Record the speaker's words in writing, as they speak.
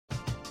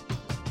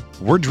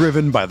We're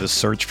driven by the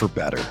search for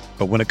better.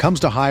 But when it comes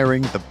to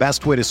hiring, the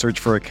best way to search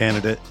for a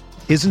candidate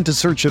isn't to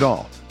search at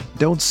all.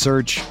 Don't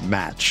search,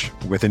 match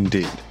with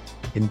Indeed.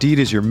 Indeed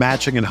is your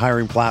matching and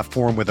hiring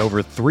platform with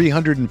over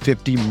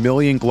 350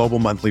 million global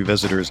monthly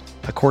visitors,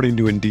 according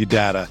to Indeed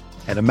data,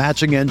 and a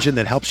matching engine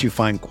that helps you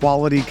find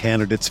quality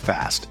candidates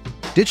fast.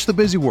 Ditch the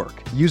busy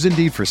work. Use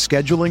Indeed for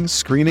scheduling,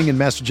 screening, and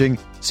messaging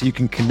so you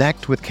can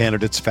connect with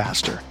candidates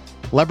faster.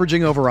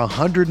 Leveraging over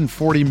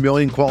 140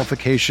 million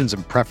qualifications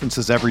and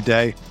preferences every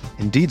day,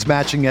 Indeed's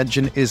matching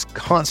engine is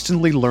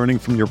constantly learning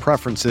from your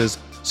preferences,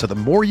 so the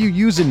more you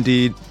use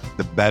Indeed,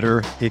 the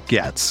better it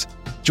gets.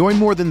 Join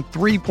more than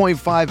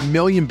 3.5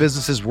 million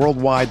businesses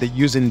worldwide that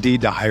use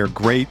Indeed to hire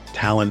great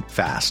talent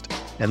fast.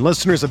 And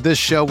listeners of this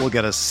show will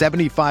get a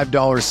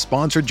 $75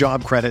 sponsored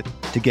job credit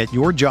to get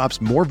your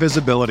jobs more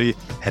visibility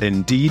at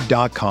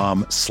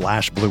Indeed.com/Blue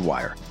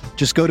Wire.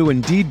 Just go to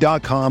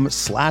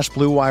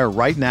Indeed.com/Blue Wire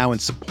right now and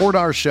support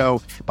our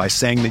show by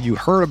saying that you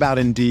heard about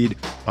Indeed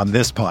on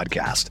this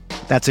podcast.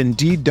 That's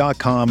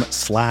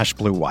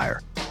Indeed.com/Blue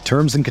Wire.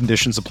 Terms and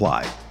conditions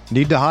apply.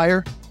 Need to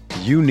hire?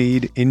 You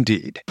need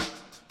Indeed.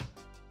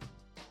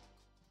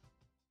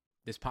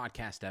 This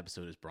podcast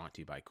episode is brought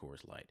to you by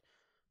Coors Light.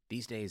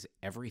 These days,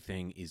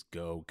 everything is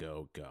go,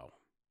 go, go.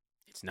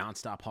 It's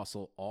nonstop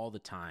hustle all the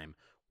time.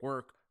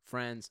 Work,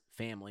 friends,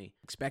 family,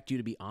 expect you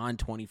to be on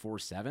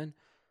 24/7.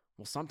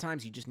 Well,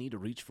 sometimes you just need to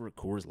reach for a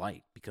Coors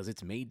Light because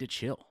it's made to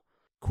chill.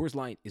 Coors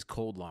Light is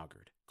cold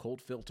lagered,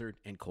 cold filtered,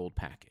 and cold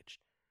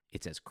packaged.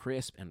 It's as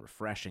crisp and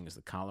refreshing as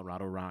the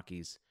Colorado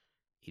Rockies.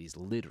 It is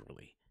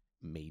literally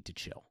made to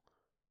chill.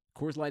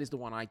 Coors Light is the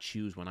one I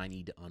choose when I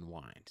need to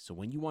unwind. So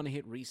when you want to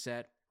hit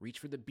reset, reach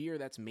for the beer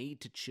that's made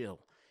to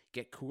chill.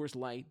 Get Coors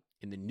Light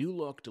in the new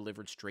look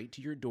delivered straight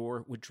to your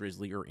door with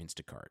Drizzly or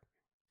Instacart.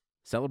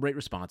 Celebrate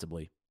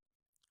responsibly.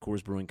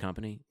 Coors Brewing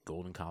Company,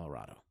 Golden,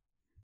 Colorado.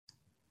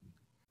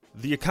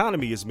 The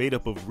economy is made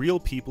up of real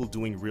people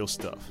doing real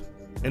stuff,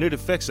 and it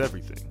affects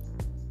everything.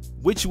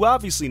 Which you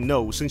obviously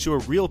know since you're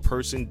a real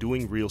person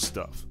doing real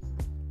stuff.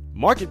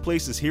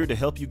 Marketplace is here to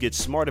help you get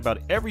smart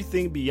about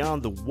everything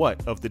beyond the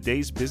what of the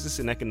day's business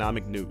and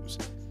economic news.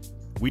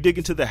 We dig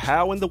into the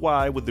how and the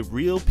why with the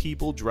real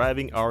people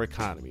driving our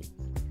economy.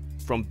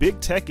 From big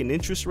tech and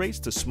interest rates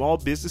to small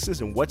businesses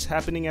and what's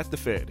happening at the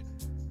Fed,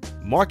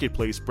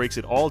 Marketplace breaks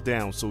it all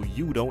down so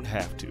you don't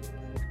have to.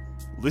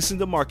 Listen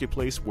to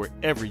Marketplace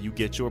wherever you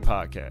get your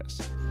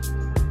podcasts.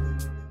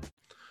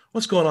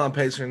 What's going on,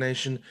 Pacer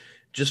Nation?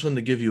 Just wanted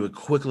to give you a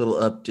quick little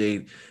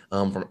update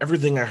from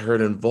everything I heard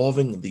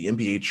involving the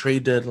NBA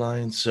trade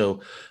deadline.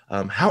 So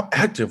how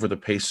active were the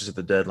Pacers at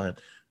the deadline?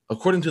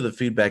 According to the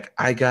feedback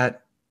I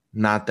got,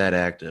 not that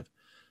active.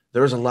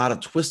 There was a lot of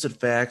twisted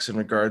facts in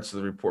regards to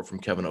the report from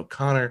Kevin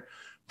O'Connor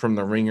from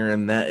The Ringer,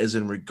 and that is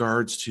in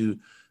regards to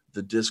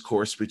the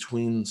discourse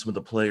between some of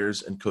the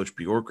players and Coach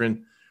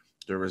Bjorkgren.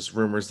 There was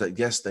rumors that,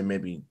 yes, they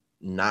maybe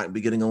not be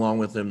getting along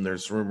with him.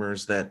 There's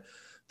rumors that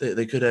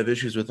they could have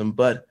issues with him,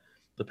 but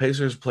the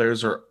Pacers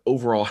players are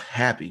overall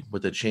happy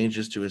with the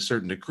changes to a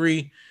certain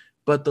degree,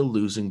 but the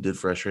losing did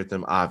frustrate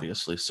them,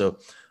 obviously. So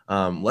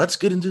let's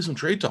get into some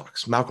trade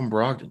talks. Malcolm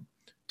Brogdon.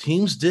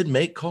 Teams did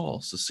make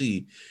calls to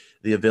see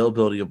the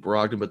availability of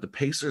Brogdon, but the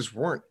Pacers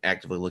weren't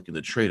actively looking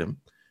to trade him.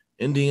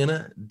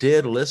 Indiana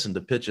did listen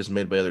to pitches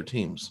made by other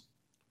teams,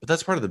 but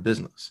that's part of the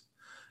business.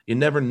 You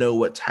never know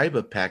what type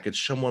of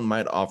package someone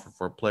might offer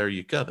for a player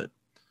you covet.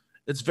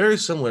 It's very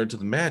similar to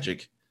the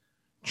Magic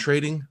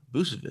trading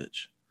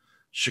Vucevic.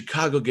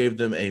 Chicago gave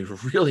them a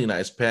really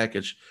nice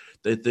package.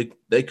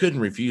 They couldn't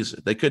refuse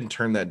it. They couldn't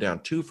turn that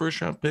down. 2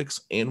 first-round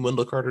picks and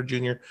Wendell Carter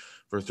Jr.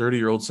 for a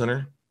 30-year-old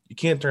center. You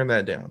can't turn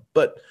that down.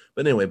 But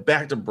anyway,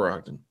 back to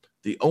Brogdon.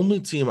 The only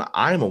team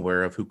I'm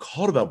aware of who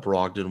called about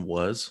Brogdon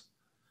was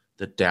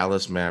the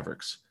Dallas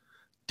Mavericks.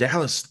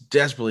 Dallas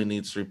desperately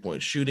needs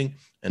three-point shooting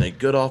and a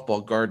good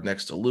off-ball guard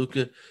next to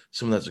Luka,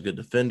 someone that's a good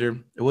defender.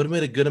 It would have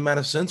made a good amount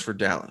of sense for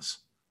Dallas,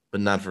 but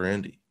not for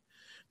Indy.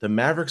 The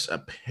Mavericks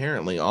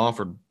apparently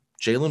offered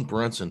Jalen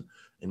Brunson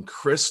and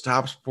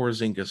Kristaps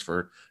Porzingis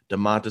for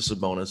Domantas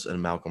Sabonis and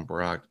Malcolm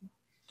Brogdon.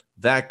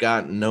 That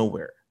got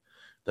nowhere.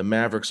 The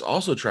Mavericks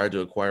also tried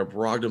to acquire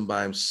Brogdon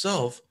by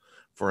himself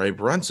for a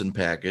Brunson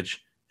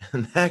package,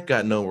 and that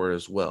got nowhere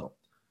as well.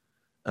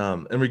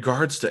 In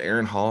regards to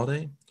Aaron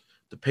Holiday,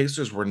 the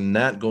Pacers were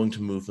not going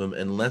to move him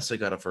unless they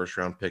got a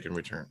first-round pick in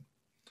return.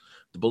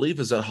 The belief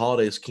is that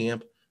Holiday's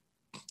camp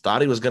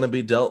thought he was going to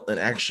be dealt and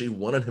actually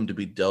wanted him to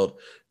be dealt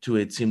to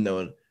a team that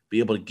would be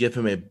able to give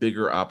him a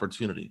bigger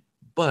opportunity.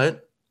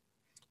 But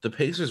the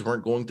Pacers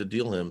weren't going to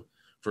deal him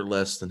for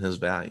less than his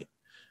value.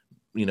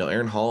 You know,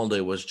 Aaron Holiday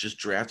was just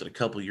drafted a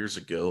couple years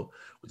ago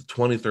with the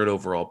 23rd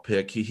overall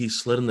pick. He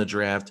slid in the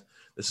draft.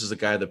 This is a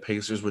guy the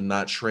Pacers would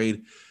not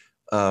trade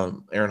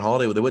Aaron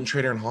Holiday. They wouldn't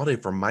trade Aaron Holiday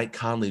for Mike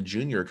Conley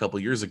Jr. a couple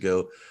years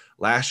ago.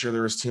 Last year,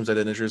 there was teams that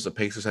had interest. The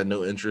Pacers had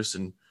no interest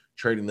in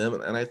trading them.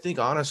 And I think,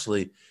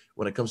 honestly,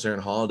 when it comes to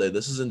Aaron Holiday,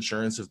 this is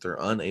insurance if they're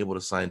unable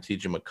to sign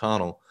T.J.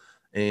 McConnell.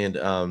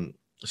 And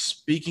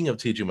speaking of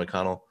T.J.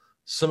 McConnell,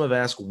 some have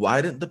asked,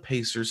 why didn't the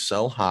Pacers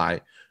sell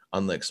high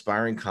on the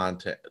expiring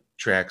contract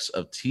contracts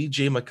of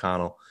TJ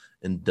McConnell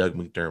and Doug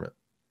McDermott.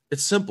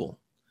 It's simple.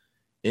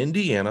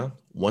 Indiana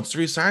wants to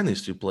re-sign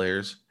these two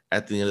players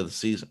at the end of the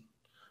season.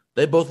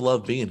 They both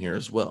love being here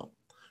as well.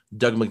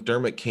 Doug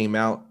McDermott came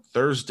out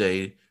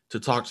Thursday to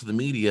talk to the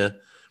media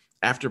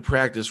after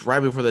practice right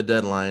before the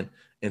deadline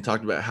and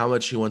talked about how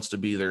much he wants to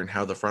be there and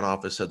how the front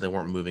office said they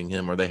weren't moving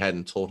him or they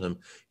hadn't told him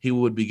he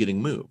would be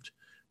getting moved.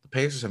 The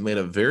Pacers have made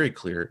it very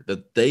clear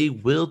that they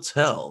will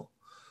tell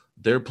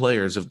their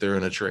players if they're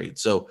in a trade.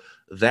 So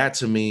that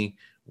to me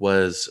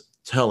was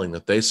telling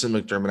that they sent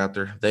McDermott out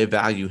there. They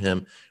value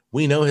him.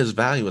 We know his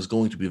value is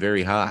going to be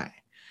very high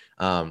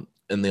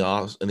in the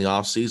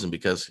off season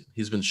because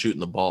he's been shooting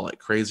the ball like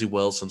crazy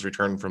well since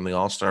returning from the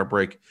All-Star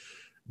break.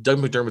 Doug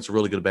McDermott's a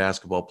really good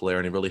basketball player,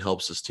 and he really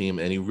helps his team,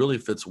 and he really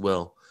fits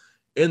well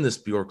in this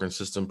Bjorkgren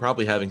system,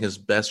 probably having his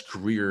best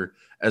career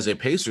as a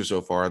Pacer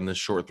so far in this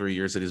short 3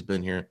 years that he's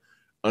been here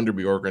under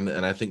Bjorkgren,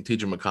 and I think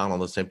TJ McConnell,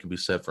 the same can be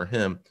said for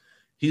him.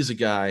 He's a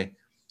guy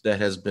that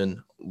has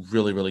been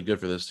really, really good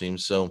for this team.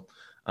 So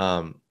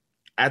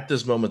at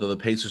this moment, though, the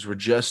Pacers were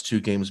just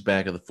 2 games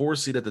back of the 4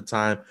 seed at the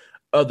time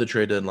of the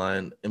trade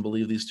deadline and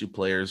believe these two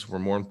players were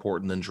more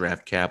important than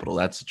draft capital.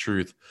 That's the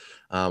truth.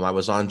 I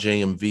was on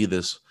JMV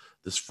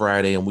this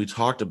Friday, and we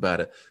talked about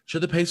it.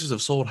 Should the Pacers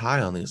have sold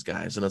high on these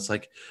guys? And it's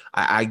like,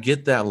 I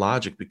get that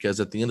logic because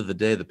at the end of the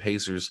day, the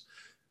Pacers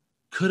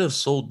could have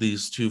sold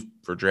these two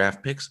for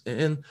draft picks,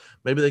 and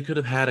maybe they could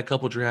have had a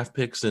couple draft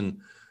picks and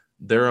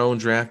their own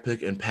draft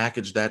pick and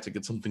packaged that to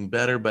get something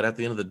better. But at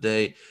the end of the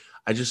day,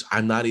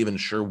 I'm not even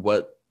sure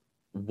what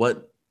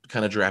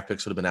kind of draft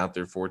picks would have been out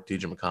there for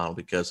TJ McConnell,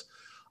 because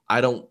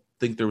I don't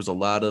think there was a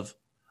lot of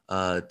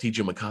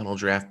TJ McConnell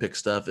draft pick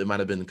stuff. It might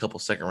have been a couple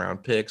second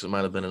round picks. It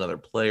might have been another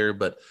player,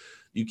 but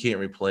you can't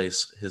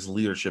replace his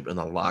leadership in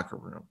the locker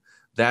room.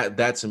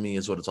 That to me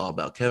is what it's all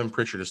about. Kevin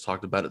Pritchard has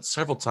talked about it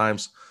several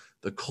times,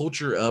 the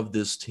culture of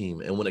this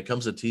team. And when it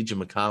comes to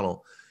TJ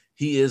McConnell,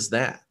 he is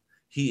that.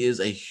 He is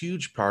a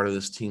huge part of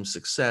this team's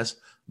success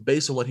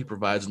based on what he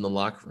provides in the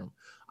locker room.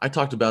 I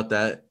talked about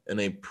that in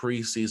a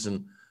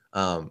preseason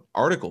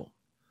article.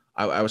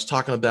 I was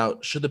talking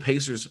about, should the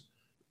Pacers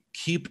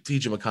keep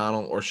TJ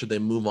McConnell or should they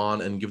move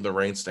on and give the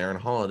reins to Aaron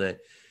Holiday?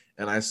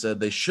 And I said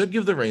they should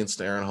give the reins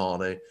to Aaron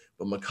Holiday,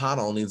 but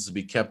McConnell needs to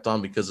be kept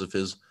on because of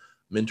his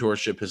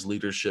mentorship, his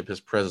leadership, his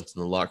presence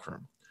in the locker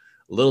room.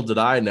 Little did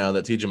I know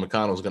that TJ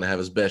McConnell was going to have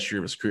his best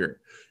year of his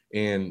career.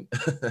 And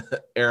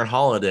Aaron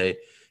Holiday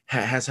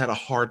has had a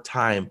hard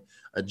time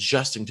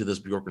adjusting to this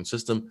Bjorkgren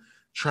system,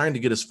 trying to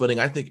get his footing.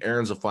 I think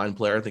Aaron's a fine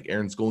player. I think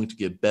Aaron's going to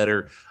get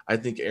better. I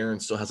think Aaron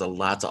still has a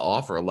lot to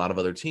offer a lot of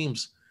other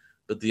teams.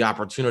 But the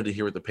opportunity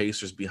here with the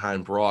Pacers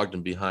behind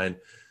Brogdon, behind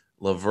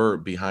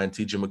LeVert, behind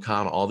TJ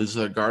McConnell, all these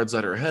other guards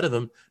that are ahead of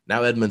him,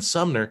 now Edmund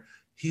Sumner,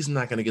 he's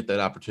not going to get that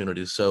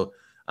opportunity. So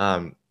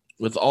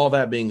with all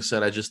that being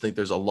said, I just think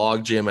there's a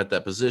log jam at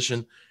that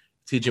position.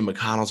 TJ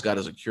McConnell's got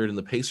it secured, and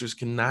the Pacers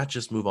cannot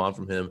just move on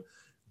from him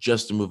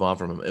just to move on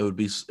from him. It would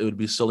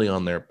be silly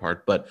on their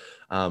part. But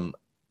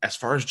as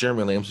far as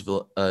Jeremy Lamb's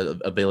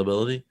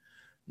availability,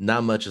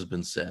 not much has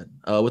been said.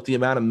 With the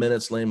amount of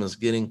minutes Lamb is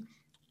getting,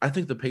 I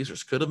think the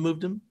Pacers could have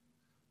moved him,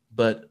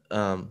 but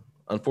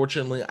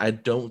unfortunately, I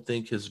don't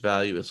think his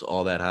value is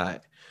all that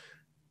high.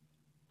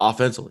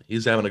 Offensively,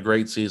 he's having a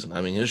great season.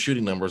 I mean, his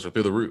shooting numbers are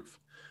through the roof,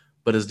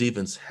 but his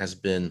defense has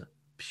been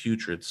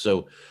putrid.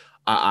 So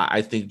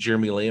I think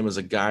Jeremy Lamb is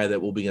a guy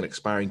that will be an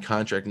expiring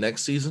contract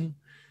next season.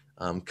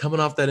 Coming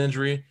off that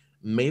injury,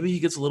 maybe he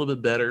gets a little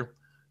bit better.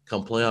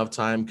 Come playoff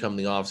time, come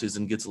the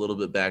offseason, gets a little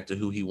bit back to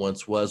who he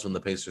once was when the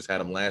Pacers had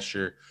him last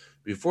year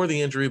before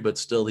the injury, but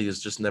still he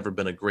has just never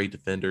been a great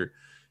defender.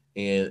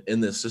 And in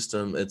this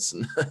system, it's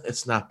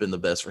not been the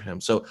best for him.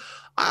 So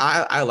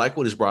I like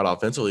what he's brought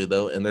offensively,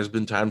 though, and there's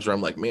been times where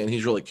I'm like, man,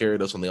 he's really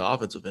carried us on the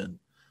offensive end.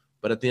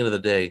 But at the end of the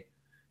day,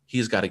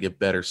 he's got to get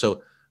better.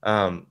 So,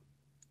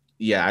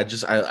 yeah,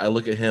 I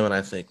look at him and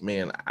I think,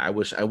 man, I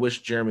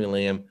wish Jeremy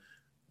Lamb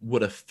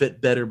would have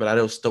fit better, but I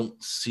just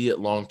don't see it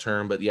long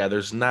term. But yeah,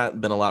 there's not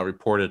been a lot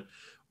reported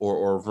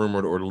or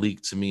rumored or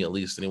leaked to me, at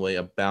least anyway,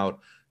 about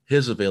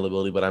his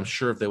availability. But I'm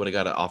sure if they would have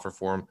got an offer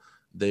for him,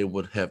 they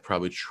would have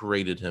probably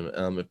traded him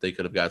if they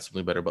could have got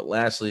something better. But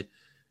lastly,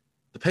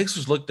 the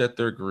Pacers looked at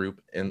their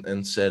group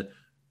and said,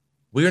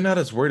 we are not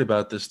as worried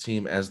about this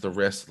team as the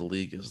rest of the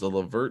league is. The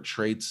LeVert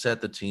trade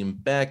set the team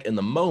back in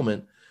the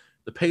moment.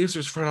 The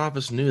Pacers front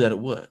office knew that it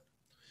would.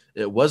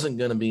 It wasn't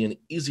going to be an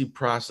easy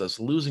process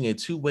losing a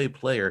two-way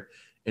player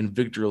in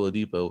Victor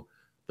Oladipo,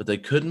 but they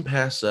couldn't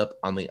pass up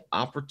on the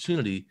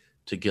opportunity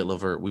to get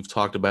LeVert. We've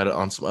talked about it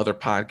on some other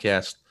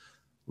podcasts.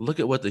 Look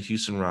at what the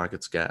Houston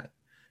Rockets got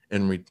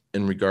in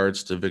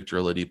regards to Victor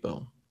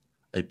Oladipo.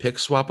 A pick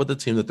swap with a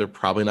team that they're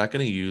probably not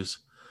going to use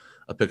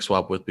a pick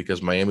swap with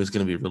because Miami's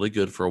going to be really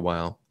good for a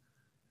while.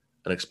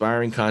 An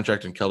expiring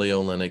contract in Kelly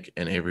Olynyk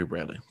and Avery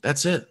Bradley.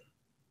 That's it.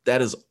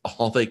 That is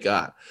all they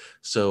got.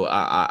 So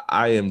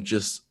I am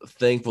just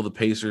thankful the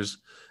Pacers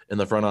in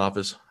the front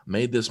office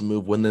made this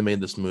move. When they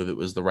made this move, it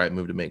was the right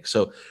move to make.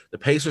 So the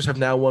Pacers have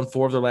now won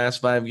 4 of their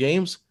last 5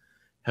 games.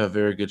 have a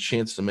very good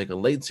chance to make a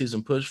late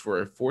season push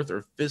for a 4th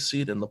or 5th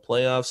seed in the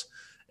playoffs.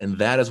 And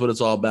that is what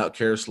it's all about.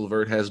 Caris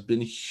LeVert has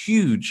been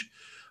huge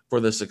for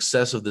the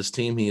success of this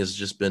team. He has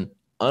just been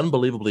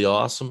unbelievably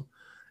awesome.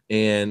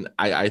 And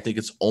I think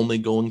it's only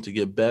going to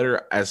get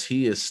better, as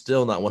he is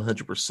still not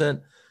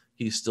 100%.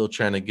 He's still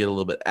trying to get a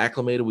little bit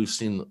acclimated. We've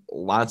seen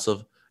lots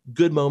of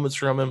good moments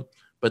from him,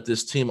 but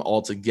this team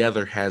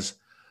altogether has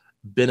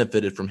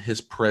benefited from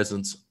his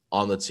presence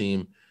on the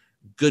team.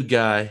 Good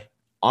guy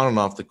on and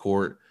off the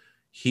court.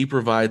 He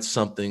provides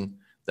something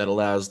that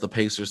allows the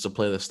Pacers to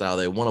play the style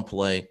they want to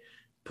play,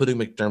 putting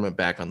McDermott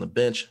back on the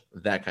bench,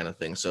 that kind of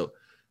thing. So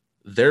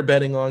they're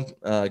betting on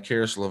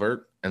Caris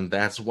LeVert, and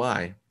that's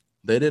why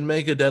they didn't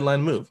make a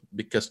deadline move,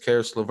 because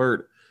Caris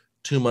LeVert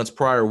 2 months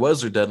prior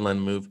was their deadline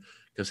move,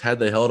 because had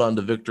they held on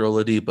to Victor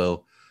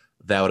Oladipo,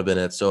 that would have been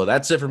it. So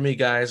that's it for me,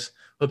 guys.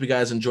 Hope you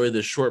guys enjoyed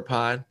this short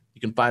pod.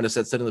 You can find us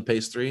at Setting the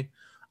Pace 3.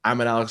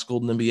 I'm at Alex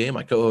Golden NBA.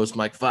 My co-host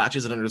Mike Foch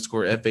is at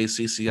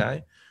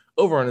 _FACCI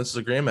over on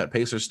Instagram at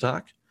Pacers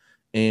Talk.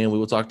 And we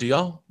will talk to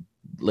y'all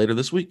later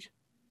this week.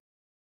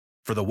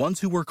 For the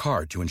ones who work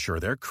hard to ensure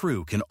their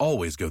crew can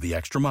always go the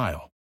extra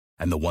mile,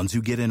 and the ones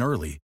who get in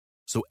early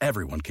so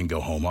everyone can go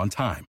home on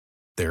time,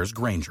 there's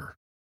Grainger,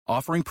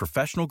 offering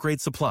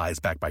professional-grade supplies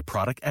backed by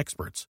product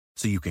experts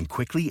so you can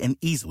quickly and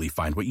easily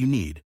find what you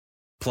need.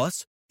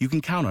 Plus, you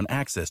can count on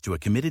access to a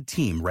committed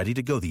team ready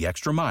to go the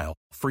extra mile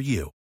for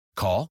you.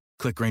 Call,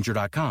 click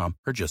Grainger.com,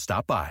 or just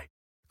stop by.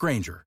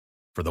 Grainger,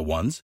 for the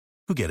ones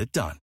who get it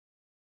done.